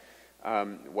 right?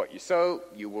 What you sow,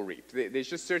 you will reap. There's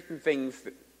just certain things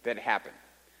that happen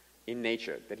in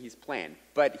nature that he's planned.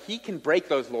 But he can break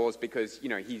those laws because,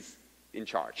 he's in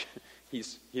charge.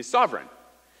 He's sovereign.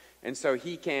 And so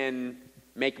he can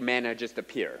make manna just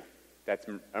appear. That's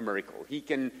a miracle. He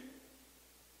can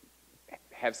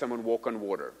have someone walk on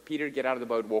water. Peter, get out of the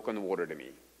boat, walk on the water to me.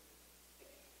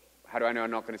 How do I know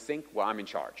I'm not going to sink? Well, I'm in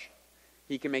charge.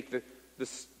 He can make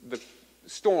the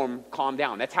storm calm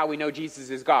down. That's how we know Jesus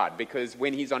is God, because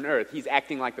when he's on earth, he's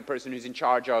acting like the person who's in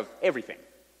charge of everything,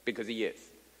 because he is.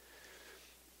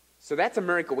 So that's a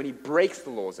miracle when he breaks the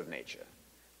laws of nature.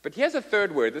 But here's a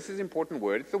third word. This is an important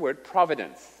word. It's the word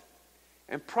providence.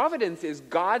 And providence is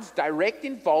God's direct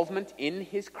involvement in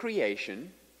his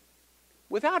creation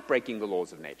without breaking the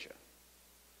laws of nature.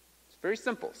 It's very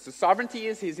simple. So sovereignty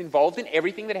is he's involved in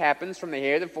everything that happens, from the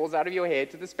hair that falls out of your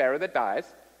head to the sparrow that dies.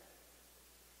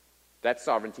 That's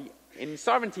sovereignty. In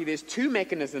sovereignty, there's two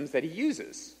mechanisms that he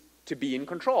uses to be in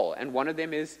control. And one of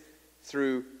them is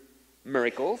through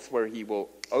miracles where he will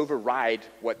override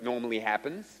what normally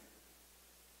happens.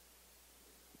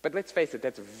 But let's face it,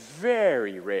 that's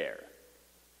very rare.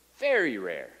 Very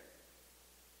rare.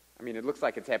 I mean, it looks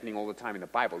like it's happening all the time in the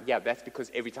Bible. Yeah, that's because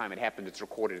every time it happened, it's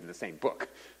recorded in the same book.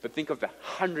 But think of the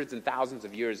hundreds and thousands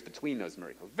of years between those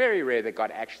miracles. Very rare that God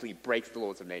actually breaks the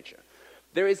laws of nature.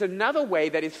 There is another way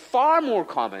that is far more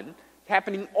common,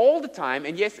 happening all the time,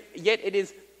 and yes, yet it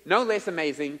is no less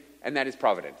amazing, and that is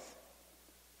providence.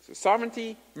 So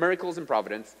sovereignty, miracles, and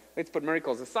providence. Let's put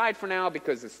miracles aside for now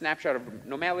because a snapshot of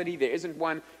normality, there isn't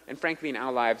one. And frankly, in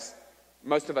our lives,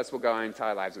 most of us will go our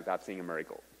entire lives without seeing a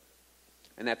miracle.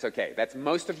 And that's okay. That's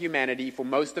most of humanity, for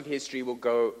most of history, will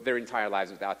go their entire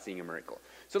lives without seeing a miracle.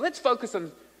 So let's focus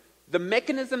on the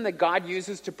mechanism that God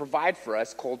uses to provide for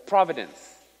us called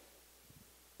providence.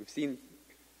 We've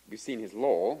seen his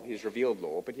law, his revealed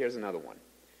law, but here's another one.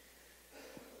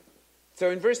 So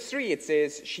in verse 3 it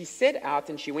says, she set out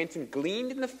and she went and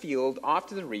gleaned in the field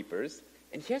after the reapers.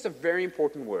 And here's a very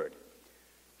important word.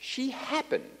 She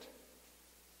happened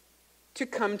to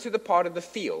come to the part of the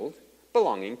field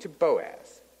belonging to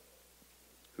Boaz,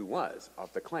 who was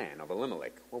of the clan of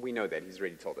Elimelech. Well, we know that. He's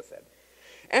already told us that.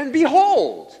 And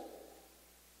behold,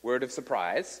 word of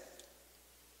surprise,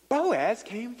 Boaz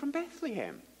came from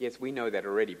Bethlehem. Yes, we know that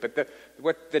already. But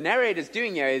what the narrator's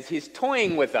doing here is he's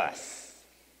toying with us.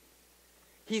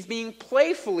 He's being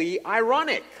playfully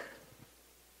ironic.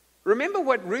 Remember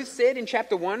what Ruth said in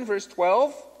chapter 1, verse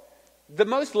 12? The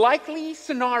most likely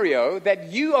scenario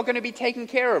that you are going to be taken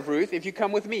care of, Ruth, if you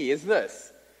come with me, is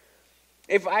this.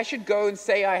 If I should go and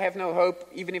say I have no hope,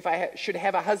 even if I should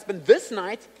have a husband this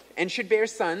night and should bear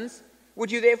sons,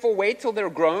 would you therefore wait till they're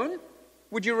grown?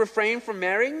 Would you refrain from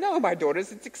marrying? No, my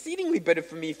daughters, it's exceedingly bitter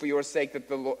for me for your sake that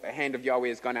the hand of Yahweh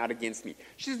has gone out against me.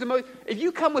 She says, if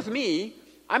you come with me,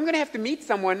 I'm going to have to meet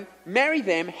someone, marry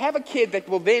them, have a kid that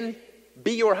will then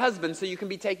be your husband so you can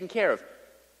be taken care of.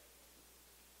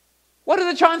 What are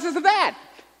the chances of that?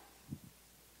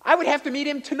 I would have to meet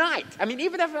him tonight. I mean,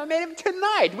 even if I met him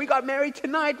tonight, we got married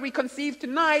tonight, we conceived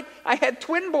tonight, I had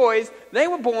twin boys, they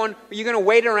were born, are you going to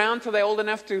wait around till they're old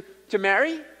enough to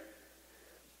marry?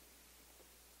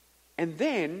 And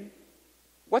then,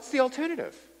 what's the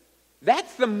alternative?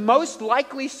 That's the most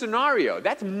likely scenario.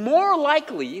 That's more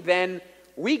likely than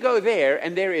we go there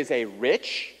and there is a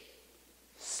rich,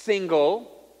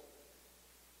 single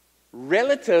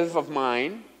relative of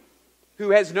mine who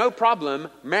has no problem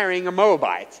marrying a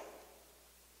Moabite.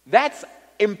 That's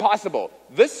impossible.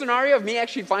 This scenario of me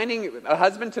actually finding a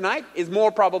husband tonight is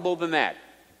more probable than that.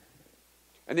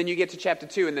 And then you get to chapter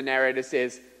 2 and the narrator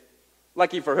says,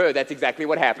 lucky for her, that's exactly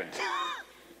what happened.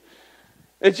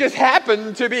 It just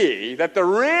happened to be that the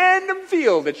random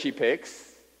field that she picks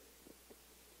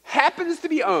happens to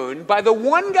be owned by the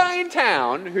one guy in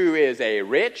town who is a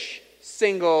rich,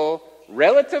 single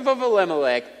relative of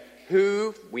Elimelech,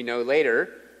 who, we know later,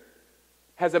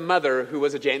 has a mother who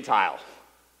was a Gentile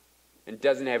and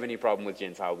doesn't have any problem with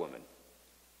Gentile women.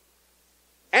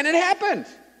 And it happened.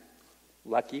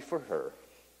 Lucky for her,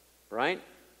 right?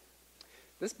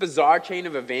 This bizarre chain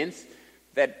of events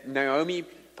that Naomi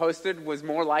posted was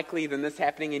more likely than this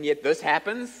happening, and yet this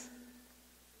happens.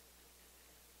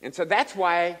 And so that's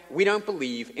why we don't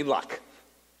believe in luck.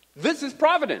 This is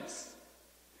providence.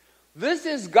 This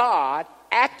is God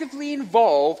actively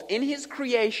involved in his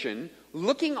creation,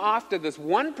 looking after this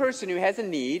one person who has a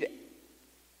need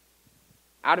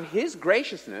out of his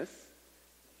graciousness,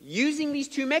 using these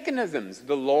two mechanisms,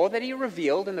 the law that he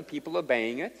revealed and the people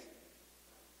obeying it,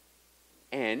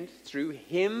 and through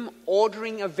him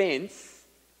ordering events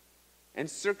and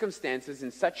circumstances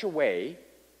in such a way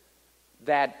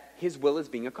that his will is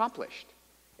being accomplished.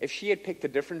 If she had picked a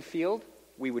different field,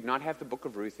 we would not have the book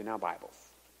of Ruth in our Bibles.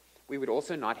 We would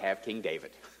also not have King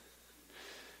David.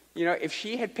 You know, if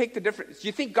she had picked a different... Do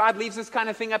you think God leaves this kind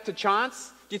of thing up to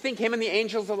chance? Do you think him and the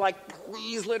angels are like,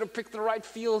 please let her pick the right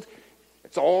field?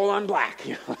 It's all on black.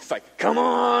 You know, it's like, come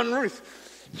on,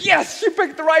 Ruth. Yes, she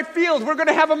picked the right field. We're going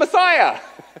to have a Messiah.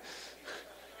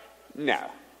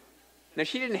 No. Now,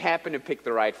 she didn't happen to pick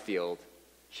the right field.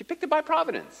 She picked it by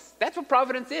providence. That's what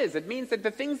providence is. It means that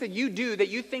the things that you do that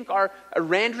you think are a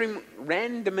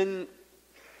randomized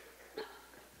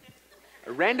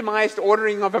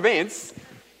ordering of events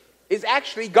is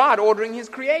actually God ordering his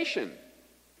creation.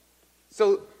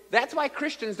 So that's why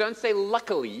Christians don't say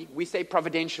luckily, we say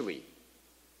providentially.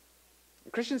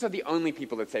 Christians are the only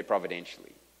people that say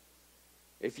providentially.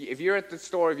 If you're at the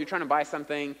store, if you're trying to buy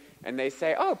something, and they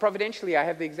say, oh, providentially, I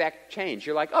have the exact change.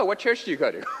 You're like, oh, what church do you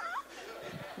go to?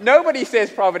 Nobody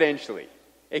says providentially,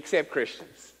 except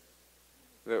Christians.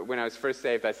 When I was first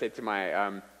saved, I said to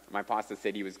my my pastor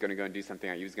said he was going to go and do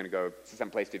something. He was going to go to some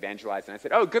place to evangelize. And I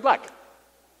said, oh, good luck.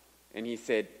 And he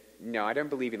said, no, I don't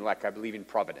believe in luck. I believe in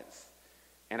providence.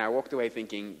 And I walked away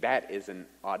thinking, that is an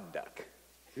odd duck.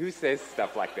 Who says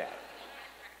stuff like that?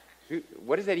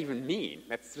 What does that even mean?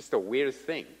 That's just the weirdest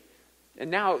thing. And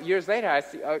now, years later, I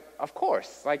see, of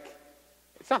course, like,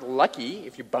 it's not lucky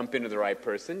if you bump into the right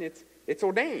person. It's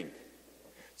ordained.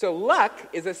 So luck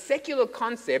is a secular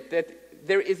concept that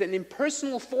there is an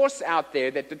impersonal force out there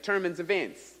that determines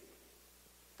events,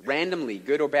 randomly,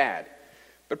 good or bad.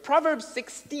 But Proverbs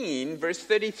 16, verse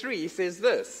 33 says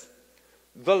this,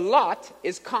 the lot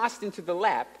is cast into the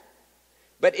lap,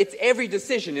 but its every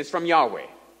decision is from Yahweh.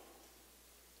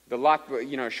 The lot,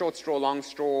 short straw, long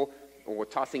straw, or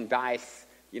tossing dice,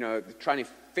 trying to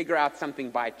figure out something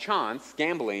by chance,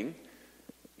 gambling,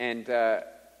 and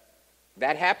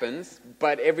that happens,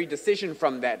 but every decision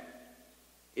from that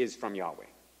is from Yahweh.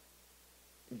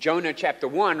 Jonah chapter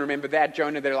 1, remember that?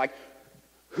 Jonah, they're like,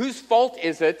 whose fault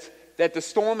is it that the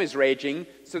storm is raging?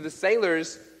 So the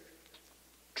sailors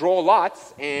draw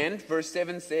lots, and verse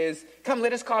 7 says, come,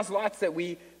 let us cast lots that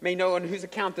we may know on whose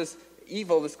account this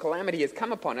evil, this calamity has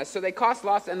come upon us. So they cast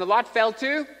lots, and the lot fell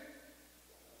to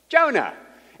Jonah.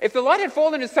 If the lot had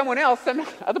fallen to someone else, some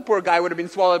other poor guy would have been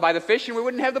swallowed by the fish, and we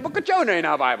wouldn't have the book of Jonah in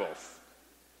our Bibles.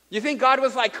 You think God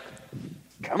was like,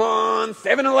 come on,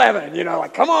 7-Eleven,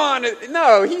 like, come on.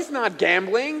 No, he's not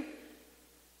gambling.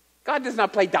 God does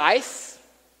not play dice.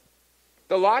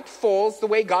 The lot falls the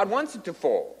way God wants it to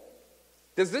fall.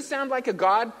 Does this sound like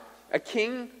a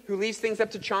king who leaves things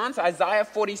up to chance? Isaiah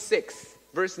 46,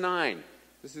 verse 9.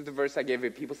 This is the verse I gave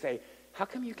you. People say, how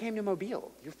come you came to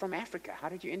Mobile? You're from Africa. How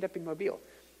did you end up in Mobile?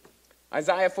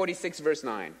 Isaiah 46, verse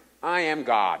 9. I am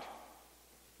God.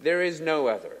 There is no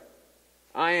other.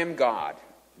 I am God.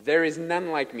 There is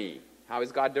none like me. How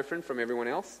is God different from everyone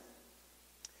else?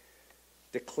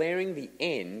 Declaring the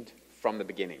end from the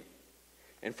beginning,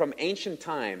 and from ancient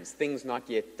times things not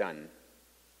yet done,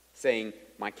 saying,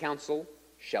 my counsel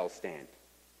shall stand.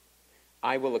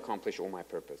 I will accomplish all my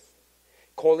purpose.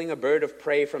 Calling a bird of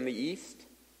prey from the east,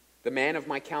 the man of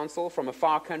my counsel from a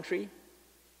far country,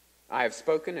 I have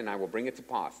spoken and I will bring it to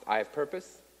pass. I have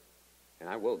purpose and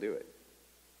I will do it.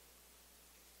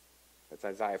 That's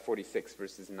Isaiah 46,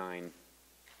 verses 9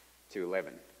 to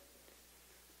 11.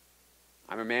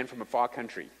 I'm a man from a far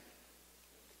country.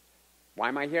 Why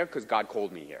am I here? Because God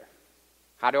called me here.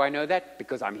 How do I know that?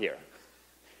 Because I'm here.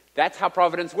 That's how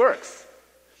providence works.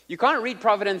 You can't read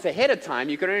providence ahead of time.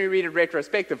 You can only read it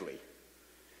retrospectively.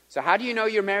 So how do you know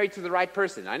you're married to the right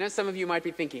person? I know some of you might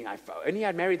be thinking, if only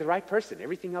I'd married the right person,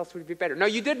 everything else would be better. No,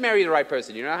 you did marry the right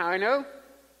person. You know how I know?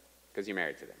 Because you're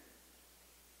married to them.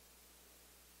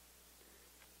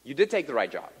 You did take the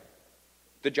right job.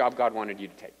 The job God wanted you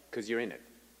to take, because you're in it.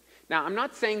 Now, I'm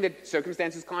not saying that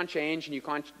circumstances can't change and you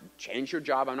can't change your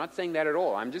job. I'm not saying that at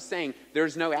all. I'm just saying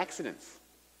there's no accidents.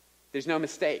 There's no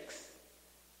mistakes.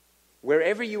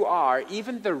 Wherever you are,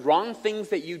 even the wrong things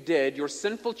that you did, your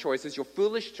sinful choices, your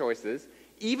foolish choices,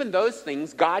 even those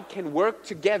things, God can work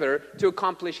together to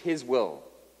accomplish His will.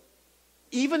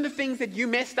 Even the things that you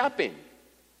messed up in.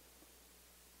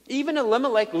 Even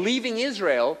Elimelech leaving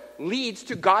Israel leads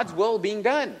to God's will being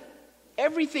done.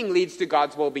 Everything leads to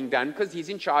God's will being done because He's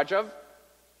in charge of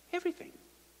everything.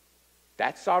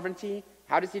 That's sovereignty.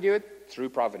 How does He do it? Through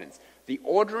providence. The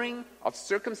ordering of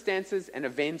circumstances and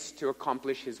events to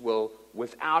accomplish His will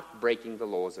without breaking the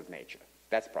laws of nature.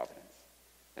 That's providence.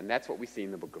 And that's what we see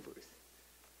in the book of Ruth.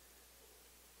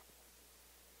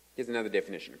 Here's another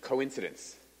definition.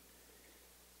 Coincidence.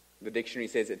 The dictionary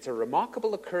says it's a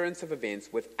remarkable occurrence of events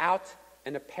without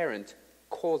an apparent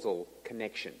causal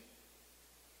connection.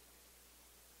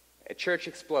 A church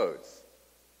explodes.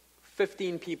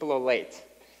 15 people are late.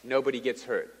 Nobody gets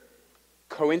hurt.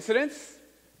 Coincidence?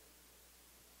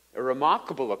 A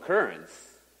remarkable occurrence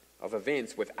of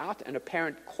events without an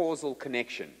apparent causal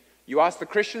connection. You ask the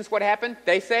Christians what happened,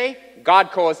 they say,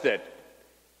 God caused it.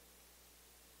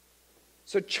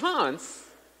 So chance,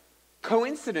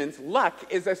 coincidence, luck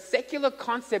is a secular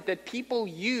concept that people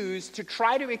use to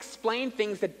try to explain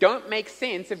things that don't make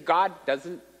sense if God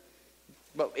doesn't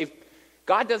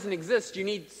exist, you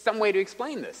need some way to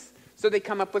explain this. So they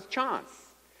come up with chance.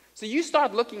 So you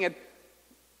start looking at,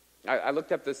 I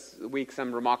looked up this week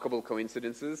some remarkable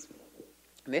coincidences.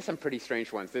 And there's some pretty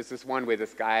strange ones. There's this one where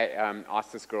this guy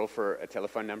asked this girl for a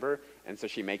telephone number, and so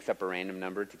she makes up a random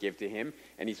number to give to him,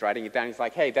 and he's writing it down. He's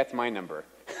like, hey, that's my number.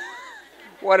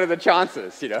 What are the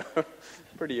chances,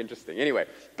 Pretty interesting. Anyway,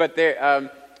 but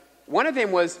there, one of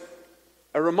them was,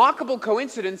 a remarkable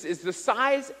coincidence is the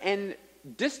size and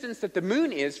distance that the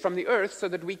moon is from the earth so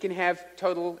that we can have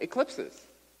total eclipses.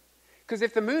 Because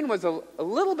if the moon was a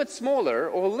little bit smaller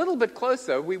or a little bit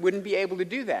closer, we wouldn't be able to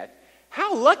do that.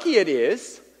 How lucky it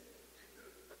is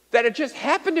that it just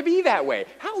happened to be that way.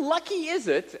 How lucky is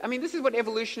it? I mean, this is what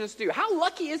evolutionists do. How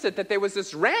lucky is it that there was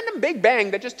this random Big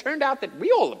Bang that just turned out that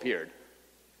we all appeared?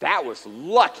 That was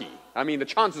lucky. I mean, the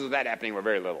chances of that happening were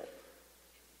very little.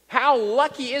 How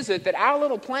lucky is it that our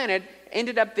little planet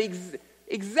ended up the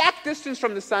exact distance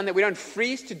from the sun that we don't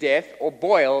freeze to death or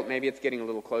boil? Maybe it's getting a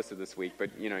little closer this week, but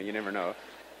you never know.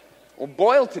 Or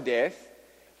boil to death.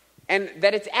 And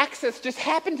that its axis just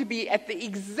happened to be at the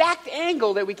exact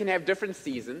angle that we can have different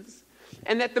seasons.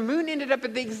 And that the moon ended up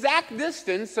at the exact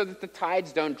distance so that the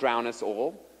tides don't drown us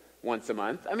all once a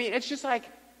month. I mean, it's just like,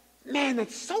 man,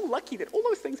 that's so lucky that all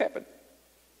those things happen.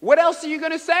 What else are you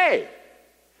going to say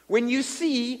when you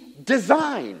see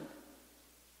design?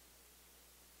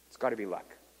 It's got to be luck.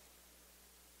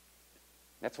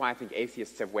 That's why I think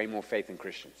atheists have way more faith than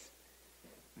Christians.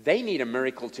 They need a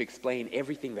miracle to explain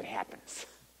everything that happens.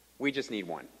 We just need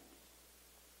one.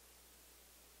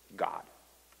 God.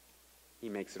 He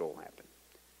makes it all happen.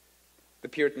 The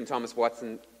Puritan Thomas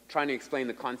Watson, trying to explain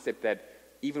the concept that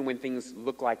even when things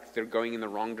look like they're going in the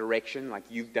wrong direction, like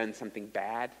you've done something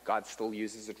bad, God still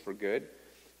uses it for good.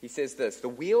 He says this: the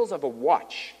wheels of a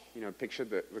watch, picture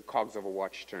the cogs of a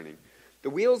watch turning. The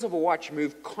wheels of a watch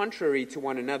move contrary to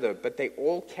one another, but they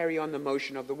all carry on the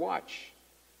motion of the watch.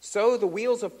 So the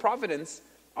wheels of providence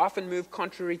often move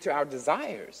contrary to our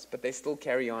desires, but they still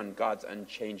carry on God's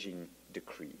unchanging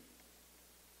decree.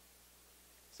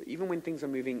 So even when things are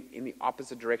moving in the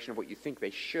opposite direction of what you think they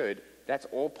should, that's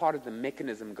all part of the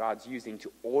mechanism God's using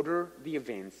to order the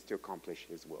events to accomplish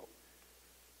His will.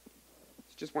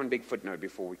 It's just one big footnote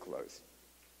before we close.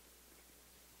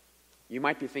 You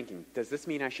might be thinking, does this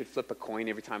mean I should flip a coin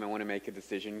every time I want to make a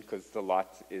decision because the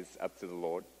lot is up to the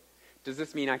Lord? Does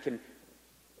this mean I can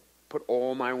put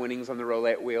all my winnings on the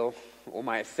roulette wheel, or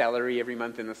my salary every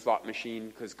month in the slot machine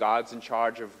because God's in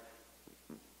charge of...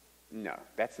 No,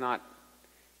 that's not...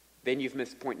 Then you've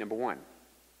missed point number one.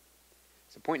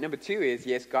 So point number two is,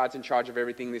 yes, God's in charge of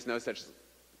everything. There's no such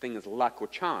thing as luck or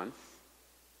chance.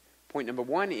 Point number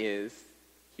one is,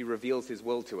 He reveals His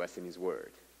will to us in His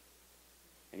Word.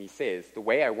 And He says, the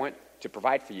way I want to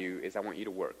provide for you is I want you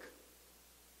to work.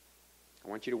 I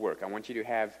want you to work. I want you to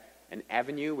have an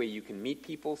avenue where you can meet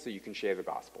people so you can share the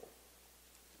gospel.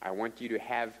 I want you to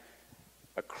have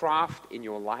a craft in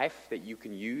your life that you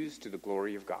can use to the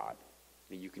glory of God,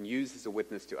 that you can use as a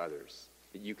witness to others,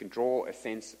 that you can draw a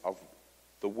sense of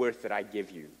the worth that I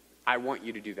give you. I want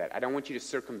you to do that. I don't want you to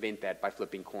circumvent that by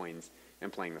flipping coins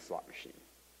and playing the slot machine.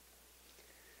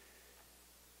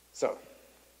 So,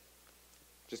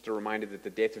 just a reminder that the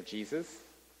death of Jesus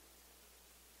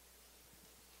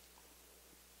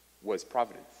was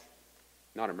providence,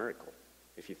 not a miracle,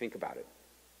 if you think about it.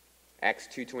 Acts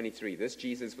 2:23, this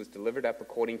Jesus was delivered up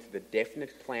according to the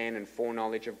definite plan and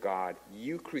foreknowledge of God,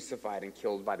 you crucified and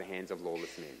killed by the hands of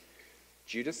lawless men.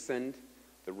 Judas sinned,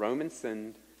 the Romans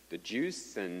sinned, the Jews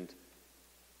sinned,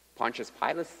 Pontius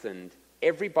Pilate sinned.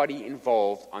 Everybody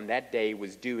involved on that day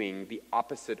was doing the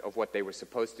opposite of what they were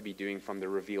supposed to be doing from the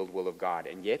revealed will of God,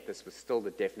 and yet this was still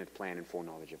the definite plan and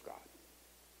foreknowledge of God.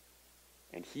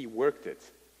 And He worked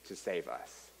it to save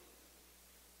us.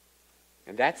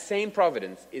 And that same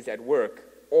providence is at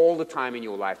work all the time in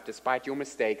your life, despite your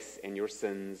mistakes and your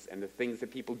sins and the things that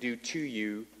people do to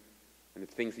you and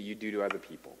the things that you do to other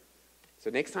people. So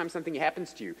next time something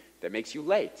happens to you that makes you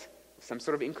late, some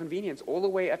sort of inconvenience, all the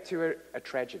way up to a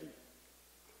tragedy,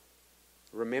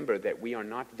 remember that we are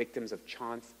not victims of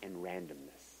chance and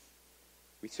randomness.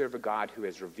 We serve a God who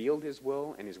has revealed His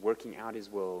will and is working out His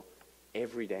will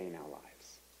every day in our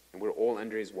lives. And we're all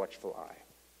under His watchful eye.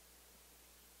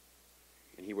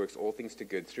 And He works all things to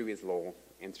good through His law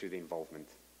and through the involvement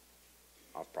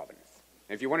of providence.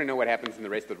 And if you want to know what happens in the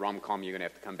rest of the rom-com, you're going to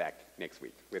have to come back next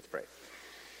week. Let's pray.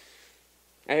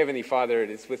 Our Heavenly Father, it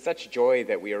is with such joy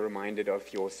that we are reminded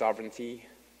of Your sovereignty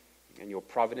and Your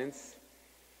providence.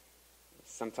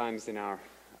 Sometimes in our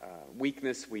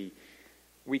weakness, we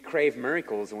crave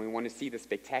miracles and we want to see the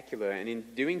spectacular. And in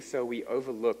doing so, we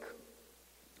overlook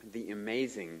the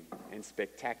amazing and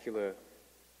spectacular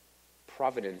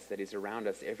providence that is around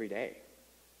us every day.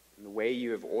 And the way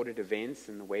You have ordered events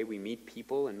and the way we meet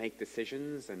people and make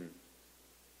decisions and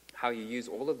how You use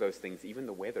all of those things, even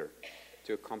the weather,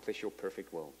 to accomplish Your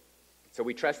perfect will. So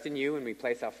we trust in You and we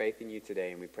place our faith in You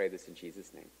today, and we pray this in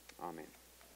Jesus' name. Amen.